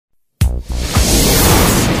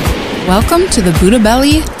Welcome to the Buddha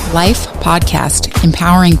Belly Life Podcast,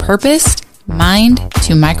 empowering purpose, mind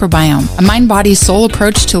to microbiome, a mind-body-soul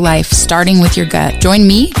approach to life, starting with your gut. Join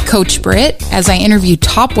me, Coach Britt, as I interview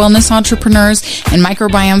top wellness entrepreneurs and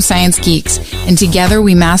microbiome science geeks, and together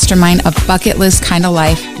we mastermind a bucket list kind of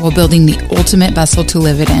life while building the ultimate vessel to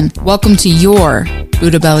live it in. Welcome to your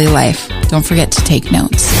Buddha Belly Life. Don't forget to take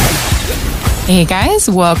notes. Hey guys,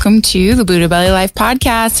 welcome to the Buddha Belly Life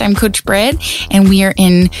Podcast. I'm Coach Britt, and we are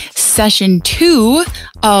in session 2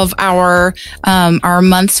 of our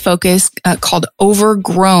month's focus called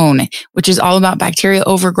Overgrown, which is all about bacterial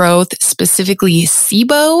overgrowth, specifically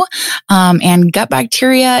SIBO and gut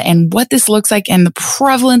bacteria, and what this looks like and the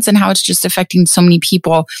prevalence and how it's just affecting so many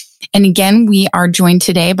people. And again, we are joined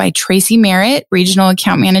today by Tracy Merritt, Regional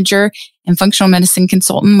Account Manager and Functional Medicine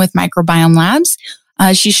Consultant with Microbiome Labs.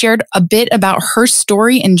 She shared a bit about her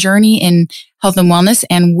story and journey in health and wellness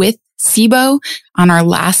and with SIBO on our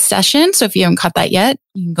last session. So if you haven't caught that yet,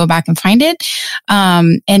 you can go back and find it.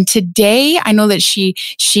 And today, I know that she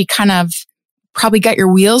kind of probably got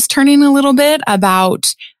your wheels turning a little bit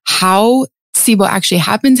about how SIBO actually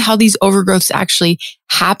happens, how these overgrowths actually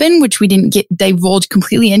happen, which we didn't get divulged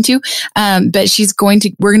completely into. But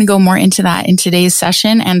we're going to go more into that in today's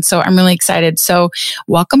session. And so I'm really excited. So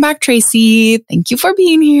welcome back, Tracy. Thank you for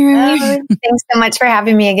being here. Thanks so much for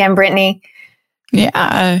having me again, Brittany.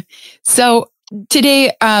 Yeah. So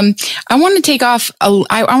today, I want to take off.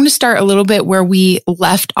 I want to start a little bit where we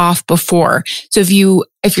left off before. So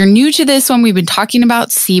if you're new to this one, we've been talking about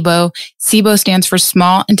SIBO. SIBO stands for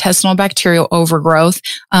small intestinal bacterial overgrowth.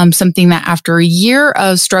 Something that after a year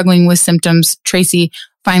of struggling with symptoms, Tracy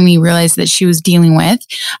finally realized that she was dealing with.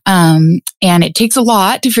 And it takes a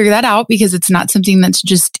lot to figure that out because it's not something that's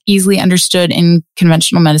just easily understood in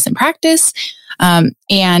conventional medicine practice.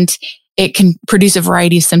 And it can produce a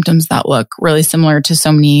variety of symptoms that look really similar to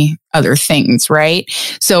so many other things, right?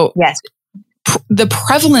 So yes. The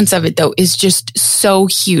prevalence of it, though, is just so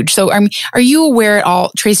huge. So are you aware at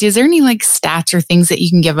all, Tracy, is there any like stats or things that you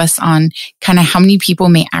can give us on kind of how many people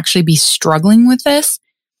may actually be struggling with this?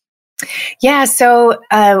 Yeah. So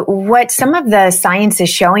what some of the science is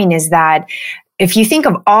showing is that if you think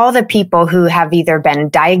of all the people who have either been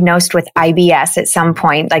diagnosed with IBS at some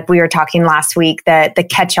point, like we were talking last week, the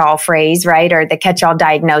catch-all phrase, right? Or the catch-all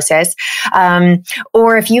diagnosis.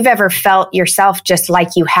 Or if you've ever felt yourself just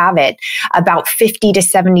like you have it, about 50 to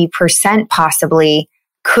 70% possibly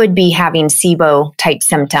could be having SIBO type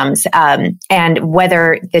symptoms. And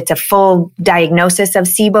whether it's a full diagnosis of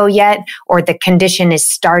SIBO yet, or the condition is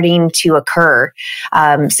starting to occur.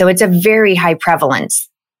 So it's a very high prevalence.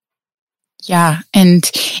 Yeah. And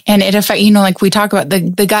it affects, like we talk about,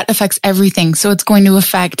 the gut affects everything. So it's going to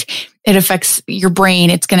it affects your brain.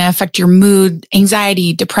 It's going to affect your mood,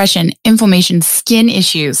 anxiety, depression, inflammation, skin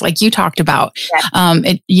issues, like you talked about,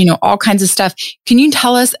 all kinds of stuff. Can you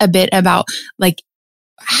tell us a bit about like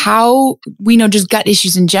how we know just gut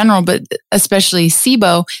issues in general, but especially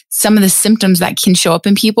SIBO, some of the symptoms that can show up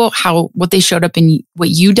in people, what they showed up in what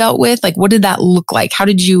you dealt with? Like, what did that look like? How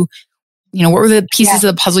did you, what were the pieces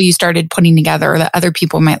of the puzzle you started putting together that other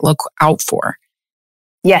people might look out for?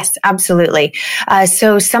 Yes, absolutely.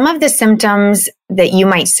 So some of the symptoms that you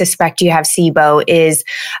might suspect you have SIBO is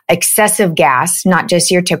excessive gas, not just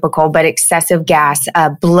your typical, but excessive gas,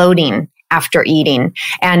 bloating after eating,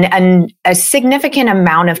 and a significant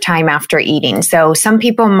amount of time after eating. So some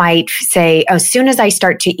people might say, as soon as I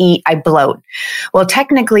start to eat, I bloat. Well,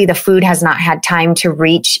 technically, the food has not had time to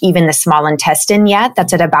reach even the small intestine yet.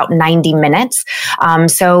 That's at about 90 minutes.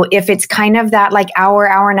 So if it's kind of that like hour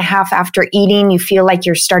and a half after eating, you feel like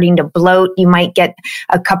you're starting to bloat, you might get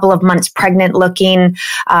a couple of months pregnant looking.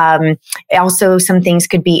 Also, some things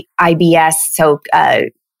could be IBS. So,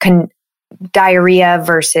 diarrhea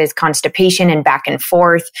versus constipation and back and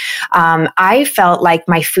forth. I felt like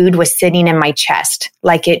my food was sitting in my chest,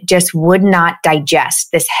 like it just would not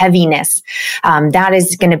digest, this heaviness. That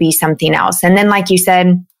is going to be something else. And then, like you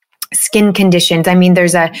said, skin conditions. I mean,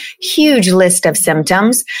 there's a huge list of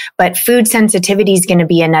symptoms, but food sensitivity is going to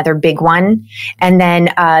be another big one. And then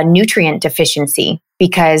nutrient deficiency.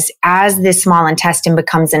 Because as the small intestine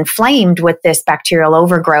becomes inflamed with this bacterial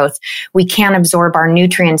overgrowth, we can't absorb our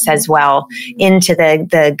nutrients as well into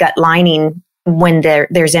the gut lining when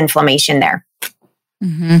there's inflammation there.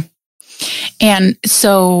 Mm-hmm. And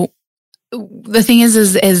so the thing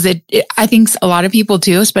is that I think a lot of people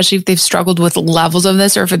too, especially if they've struggled with levels of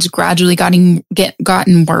this or if it's gradually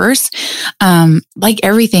gotten worse, like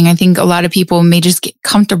everything, I think a lot of people may just get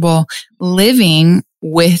comfortable living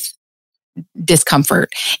with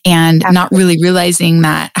discomfort and Absolutely. not really realizing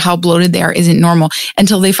that how bloated they are isn't normal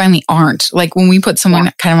until they finally aren't. Like when we put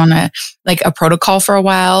someone kind of on a protocol for a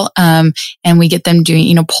while, and we get them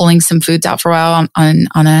doing, pulling some foods out for a while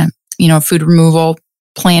on a, food removal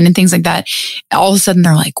plan and things like that. All of a sudden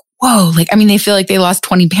they're like, whoa, they feel like they lost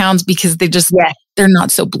 20 pounds because they're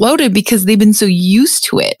not so bloated because they've been so used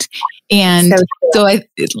to it. And so I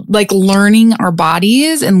like learning our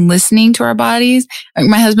bodies and listening to our bodies.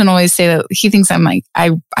 My husband always say that he thinks I'm like,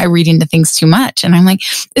 I read into things too much. And I'm like,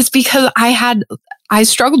 it's because I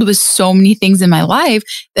struggled with so many things in my life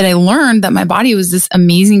that I learned that my body was this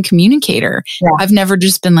amazing communicator. Yeah. I've never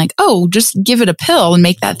just been like, oh, just give it a pill and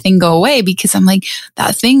make that thing go away, because I'm like,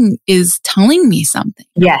 that thing is telling me something.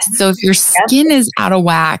 Yes. So if your skin is out of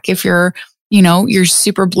whack, if you're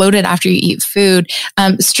super bloated after you eat food,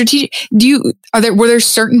 were there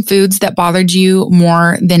certain foods that bothered you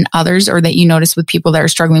more than others, or that you noticed with people that are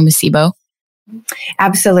struggling with SIBO?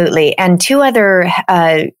 Absolutely. And two other,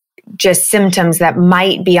 just symptoms that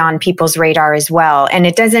might be on people's radar as well. And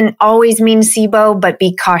it doesn't always mean SIBO, but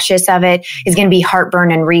be cautious of it, is going to be heartburn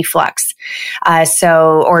and reflux.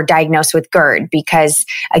 Or diagnosed with GERD, because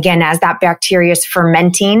again, as that bacteria is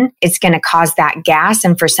fermenting, it's going to cause that gas.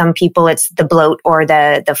 And for some people, it's the bloat or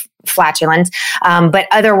the flatulence. But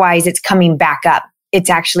otherwise, it's coming back up. It's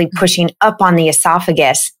actually pushing up on the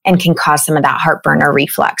esophagus and can cause some of that heartburn or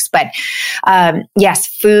reflux. But yes,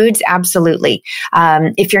 foods, absolutely.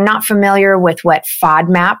 If you're not familiar with what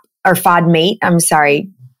FODMAP or FODMATE, I'm sorry,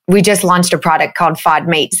 we just launched a product called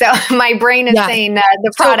FODMATE. So my brain is saying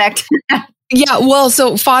the product.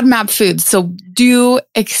 So FODMAP foods. So do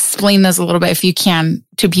explain this a little bit if you can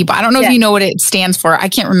to people. I don't know if you know what it stands for. I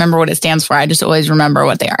can't remember what it stands for. I just always remember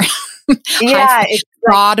what they are. It's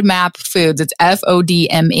FODMAP foods. It's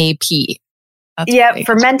FODMAP.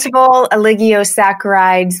 Fermentable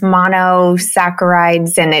oligosaccharides,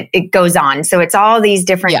 monosaccharides, and it goes on. So it's all these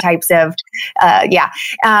different types of,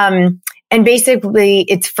 and basically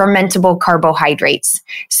it's fermentable carbohydrates.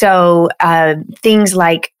 So things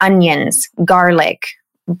like onions, garlic,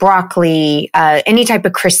 broccoli, any type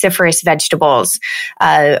of cruciferous vegetables,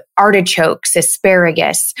 artichokes,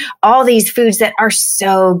 asparagus, all these foods that are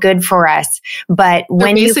so good for us. But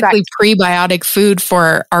when you've basically prebiotic food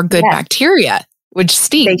for our good bacteria, which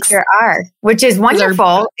stinks. They sure are, which is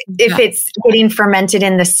wonderful if it's getting fermented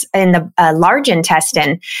in the large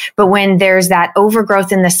intestine. But when there's that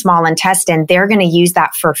overgrowth in the small intestine, they're going to use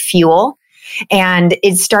that for fuel. And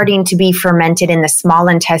it's starting to be fermented in the small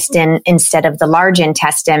intestine instead of the large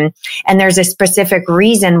intestine. And there's a specific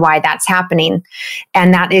reason why that's happening.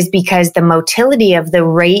 And that is because the motility of the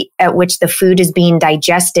rate at which the food is being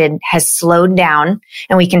digested has slowed down.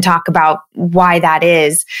 And we can talk about why that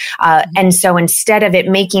is. And so instead of it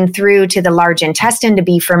making through to the large intestine to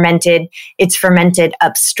be fermented, it's fermented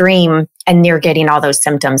upstream, and you're getting all those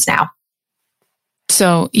symptoms now.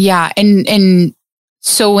 So,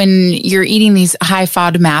 so when you're eating these high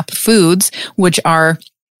FODMAP foods, which are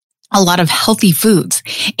a lot of healthy foods,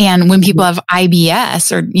 and when people have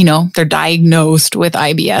IBS or, they're diagnosed with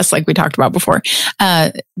IBS, like we talked about before,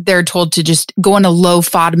 they're told to just go on a low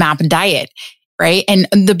FODMAP diet, right? And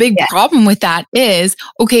the big problem with that is,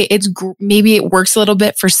 okay, maybe it works a little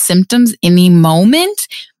bit for symptoms in the moment,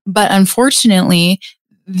 but unfortunately,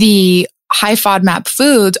 the high FODMAP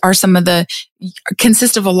foods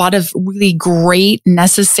consist of a lot of really great,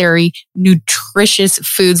 necessary, nutritious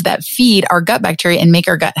foods that feed our gut bacteria and make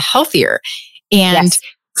our gut healthier. And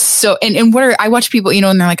so, I watch people,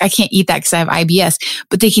 and they're like, I can't eat that because I have IBS,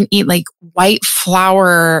 but they can eat like white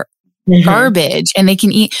flour garbage, and they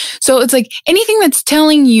can eat. So it's like anything that's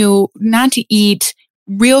telling you not to eat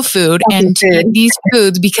real food and to eat these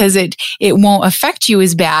foods because it won't affect you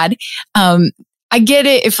is bad. I get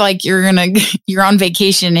it if like you're on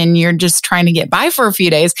vacation and you're just trying to get by for a few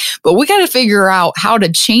days, but we got to figure out how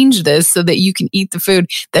to change this so that you can eat the food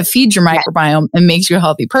that feeds your microbiome and makes you a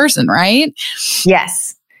healthy person, right?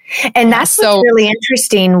 Yes. And that's what's really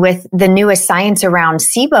interesting with the newest science around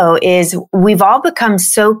SIBO is we've all become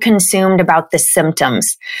so consumed about the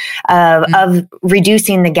symptoms of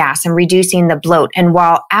reducing the gas and reducing the bloat. And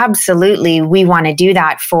while absolutely we want to do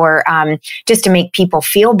that for just to make people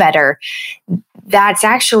feel better, that's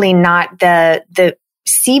actually not the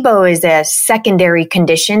SIBO is a secondary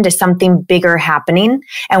condition to something bigger happening.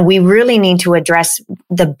 And we really need to address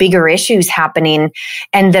the bigger issues happening,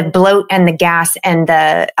 and the bloat and the gas and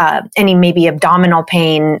the any maybe abdominal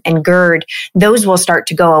pain and GERD, those will start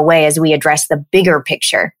to go away as we address the bigger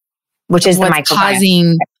picture, which is the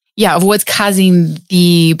microbiome. What's causing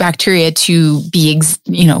the bacteria to be,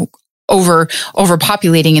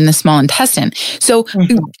 overpopulating in the small intestine. So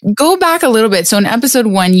go back a little bit. So in episode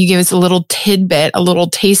 1, you gave us a little tidbit, a little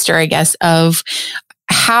taster, I guess, of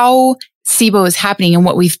how SIBO is happening and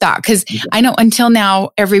what we've thought. Because I know until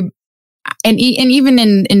now, and even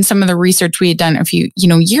in some of the research we had done a few,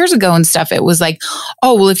 years ago and stuff, it was like,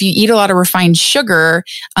 oh, well, if you eat a lot of refined sugar,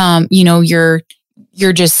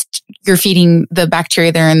 you're feeding the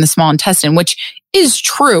bacteria there in the small intestine, which is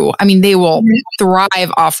true. I mean, they will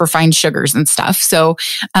thrive off refined sugars and stuff. So,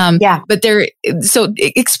 so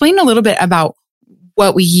explain a little bit about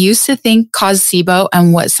what we used to think caused SIBO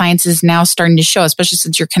and what science is now starting to show, especially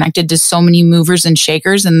since you're connected to so many movers and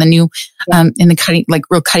shakers in the new, in the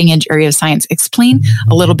real cutting edge area of science. Explain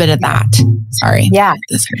a little bit of that. Sorry.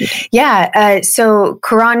 Yeah. So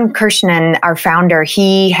Karan Krishnan, our founder,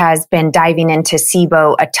 he has been diving into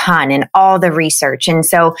SIBO a ton in all the research. And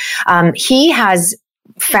so, he has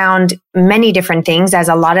found many different things, as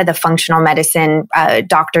a lot of the functional medicine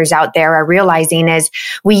doctors out there are realizing. Is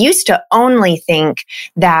we used to only think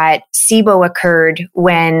that SIBO occurred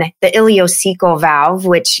when the ileocecal valve,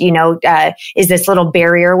 which is this little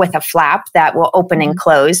barrier with a flap that will open and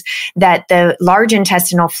close, that the large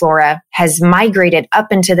intestinal flora has migrated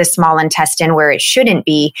up into the small intestine where it shouldn't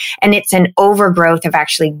be, and it's an overgrowth of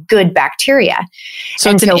actually good bacteria.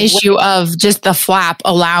 So it's an issue of just the flap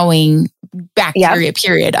allowing bacteria,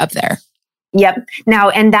 period, up there. Yep. Now,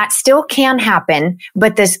 and that still can happen,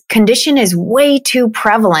 but this condition is way too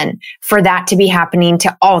prevalent for that to be happening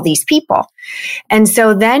to all these people. And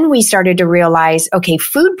so then we started to realize, okay,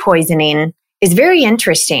 food poisoning is very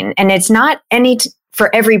interesting, and it's not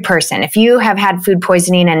for every person. If you have had food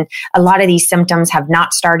poisoning and a lot of these symptoms have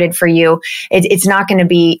not started for you, it's not going to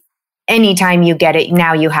be anytime you get it,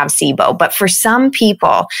 now you have SIBO. But for some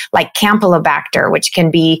people, like Campylobacter, which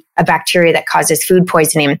can be a bacteria that causes food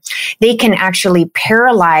poisoning, they can actually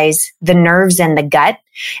paralyze the nerves in the gut.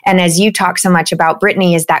 And as you talk so much about,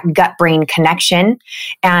 Brittany, is that gut-brain connection,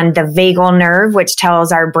 and the vagal nerve, which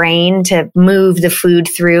tells our brain to move the food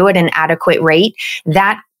through at an adequate rate.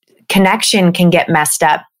 That connection can get messed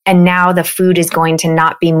up. And now the food is going to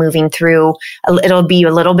not be moving through. It'll be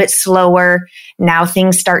a little bit slower. Now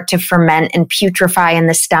things start to ferment and putrefy in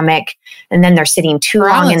the stomach. And then they're sitting too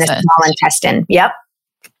long in the small intestine. Yep.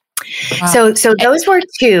 Wow. So those were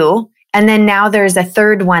 2. And then now there's a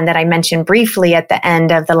third one that I mentioned briefly at the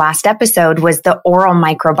end of the last episode, was the oral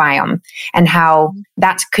microbiome, and how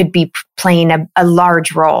that could be playing a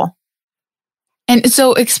large role. And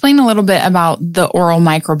so explain a little bit about the oral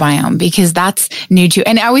microbiome, because that's new too.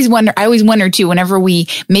 And I always wonder too, whenever we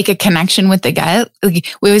make a connection with the gut,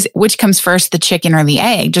 which comes first, the chicken or the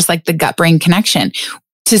egg, just like the gut-brain connection.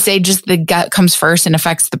 To say just the gut comes first and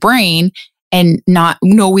affects the brain, and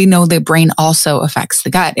we know the brain also affects the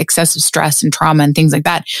gut. Excessive stress and trauma and things like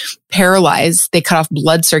that paralyze, they cut off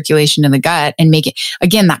blood circulation in the gut and make it,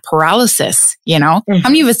 again, that paralysis, How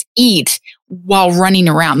many of us eat while running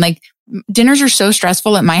around? Like, dinners are so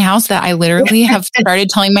stressful at my house that I literally have started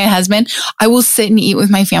telling my husband, I will sit and eat with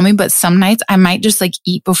my family, but some nights I might just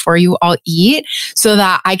eat before you all eat so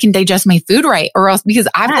that I can digest my food right, or else, because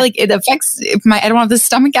I feel like it affects I don't have the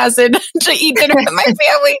stomach acid to eat dinner with my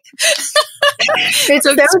family.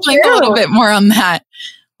 So explain a little bit more on that.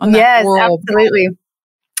 Yes, absolutely.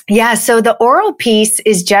 Yeah. So the oral piece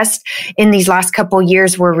is just, in these last couple of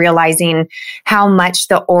years, we're realizing how much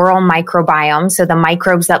the oral microbiome, so the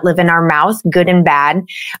microbes that live in our mouth, good and bad,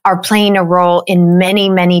 are playing a role in many,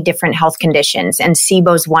 many different health conditions. And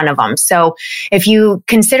SIBO is one of them. So if you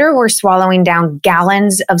consider we're swallowing down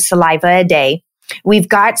gallons of saliva a day, we've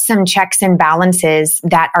got some checks and balances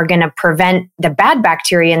that are going to prevent the bad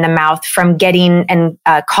bacteria in the mouth from getting and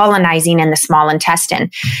colonizing in the small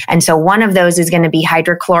intestine. And so one of those is going to be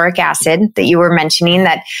hydrochloric acid that you were mentioning,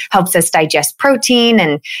 that helps us digest protein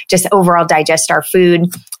and just overall digest our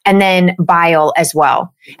food. And then bile as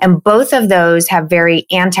well. And both of those have very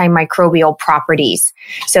antimicrobial properties,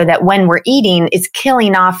 so that when we're eating, it's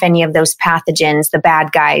killing off any of those pathogens, the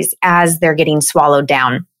bad guys, as they're getting swallowed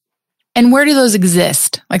down. And where do those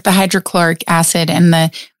exist? Like the hydrochloric acid and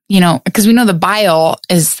the, because we know the bile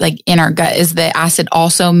is in our gut. Is the acid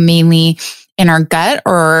also mainly in our gut,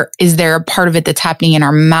 or is there a part of it that's happening in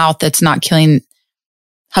our mouth that's not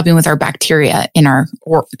helping with our bacteria in our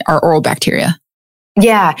oral bacteria?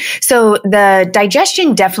 Yeah. So the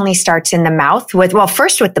digestion definitely starts in the mouth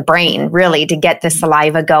first with the brain, really, to get the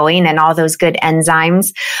saliva going and all those good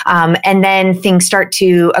enzymes. And then things start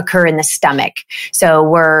to occur in the stomach. So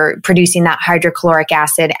we're producing that hydrochloric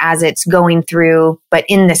acid as it's going through, but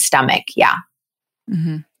in the stomach. Yeah.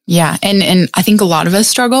 Mm-hmm. Yeah. And I think a lot of us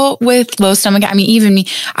struggle with low stomach. I mean, even me,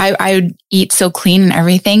 I would eat so clean and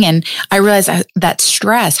everything. And I realized that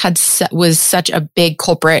stress was such a big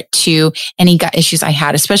culprit to any gut issues I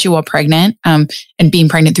had, especially while pregnant, and being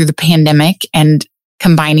pregnant through the pandemic and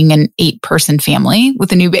combining an 8-person family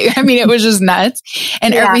with a new baby. I mean, it was just nuts,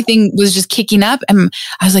 and everything was just kicking up. And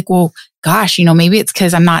I was like, well, gosh, maybe it's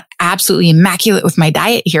because I'm not absolutely immaculate with my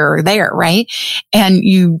diet here or there, right? And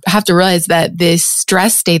you have to realize that this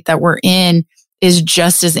stress state that we're in is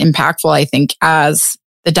just as impactful, I think, as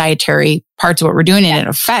the dietary parts of what we're doing. And it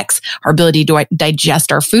affects our ability to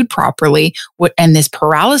digest our food properly. And this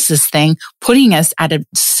paralysis thing, putting us at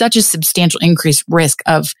such a substantial increased risk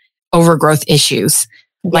of overgrowth issues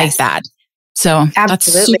like that. So that's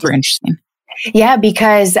super interesting. Yeah,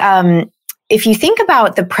 because if you think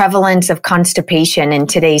about the prevalence of constipation in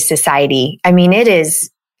today's society, I mean,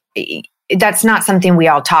 that's not something we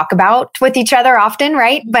all talk about with each other often,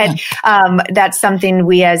 right? But that's something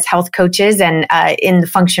we as health coaches and in the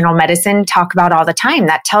functional medicine talk about all the time.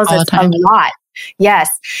 That tells us a lot. Yes.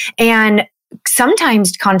 And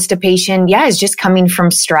sometimes constipation, is just coming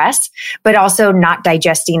from stress, but also not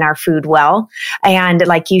digesting our food well. And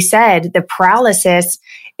like you said, the paralysis,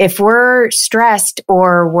 if we're stressed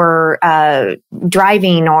or we're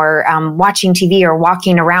driving or watching TV or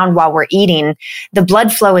walking around while we're eating, the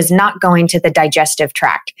blood flow is not going to the digestive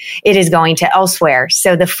tract. It is going to elsewhere.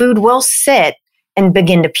 So the food will sit and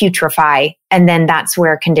begin to putrefy. And then that's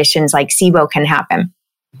where conditions like SIBO can happen.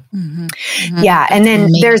 Mm-hmm. Mm-hmm. Yeah. And then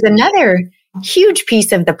there's another huge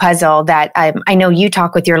piece of the puzzle that I know you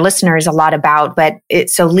talk with your listeners a lot about, but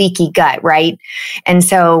it's so leaky gut, right? And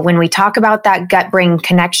so when we talk about that gut-brain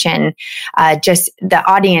connection, just the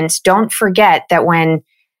audience, don't forget that when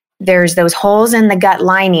there's those holes in the gut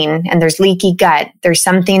lining and there's leaky gut, there's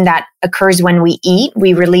something that occurs when we eat.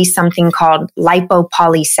 We release something called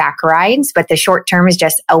lipopolysaccharides, but the short term is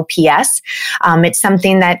just LPS. It's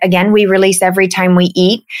something that, again, we release every time we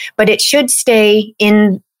eat, but it should stay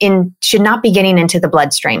should not be getting into the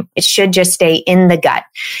bloodstream. It should just stay in the gut.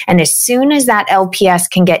 And as soon as that LPS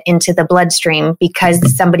can get into the bloodstream, because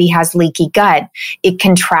somebody has leaky gut, it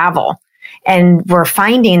can travel. And we're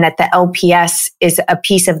finding that the LPS is a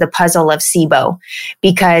piece of the puzzle of SIBO,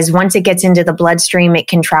 because once it gets into the bloodstream, it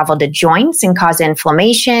can travel to joints and cause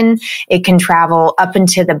inflammation. It can travel up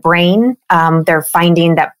into the brain. They're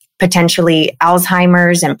finding that potentially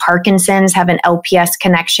Alzheimer's and Parkinson's have an LPS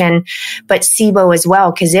connection, but SIBO as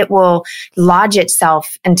well, because it will lodge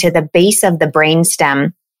itself into the base of the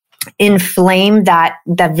brainstem, inflame the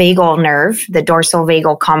vagal nerve, the dorsal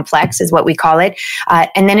vagal complex is what we call it,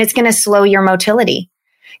 and then it's going to slow your motility.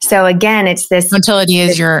 So again, it's this motility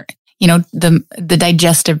is your, the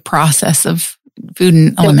digestive process of food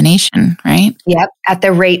and elimination, right? Yep. At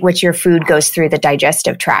the rate which your food goes through the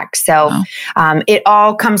digestive tract. So it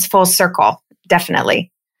all comes full circle.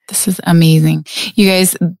 Definitely. This is amazing. You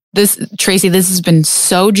guys, Tracy, this has been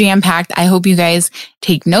so jam-packed. I hope you guys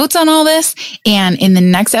take notes on all this. And in the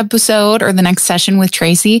next episode or the next session with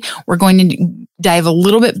Tracy, we're going to dive a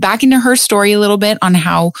little bit back into her story a little bit on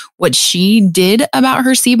what she did about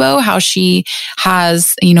her SIBO, how she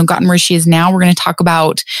has, gotten where she is now. We're going to talk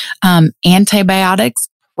about antibiotics,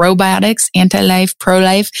 probiotics, anti-life,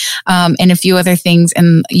 pro-life, and a few other things,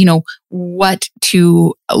 and, what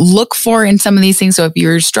to look for in some of these things. So if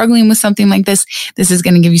you're struggling with something like this is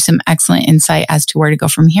going to give you some excellent insight as to where to go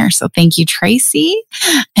from here. So thank you, Tracy,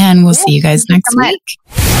 and we'll see you guys next week.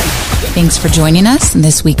 Thanks for joining us in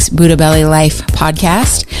this week's Buddha Belly Life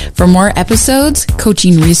podcast. For more episodes,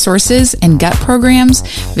 coaching resources, and gut programs,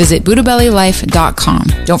 visit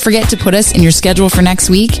BuddhaBellyLife.com. Don't forget to put us in your schedule for next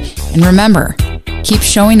week. And remember, keep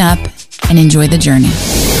showing up and enjoy the journey.